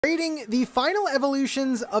Rating the final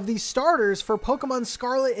evolutions of the starters for Pokemon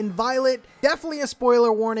Scarlet and Violet. Definitely a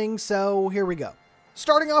spoiler warning, so here we go.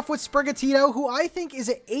 Starting off with Sprigatito, who I think is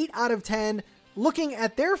an 8 out of 10. Looking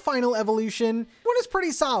at their final evolution, one is pretty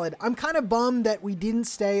solid. I'm kind of bummed that we didn't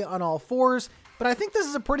stay on all fours, but I think this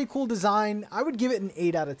is a pretty cool design. I would give it an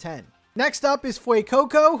 8 out of 10. Next up is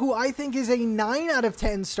Fuecoco, who I think is a 9 out of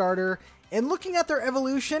 10 starter. And looking at their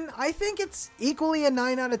evolution, I think it's equally a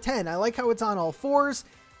 9 out of 10. I like how it's on all fours.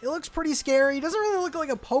 It looks pretty scary. It doesn't really look like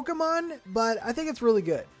a Pokemon, but I think it's really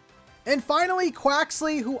good. And finally,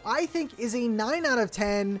 Quaxly, who I think is a 9 out of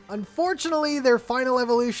 10. Unfortunately, their final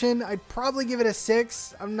evolution, I'd probably give it a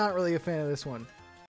 6. I'm not really a fan of this one.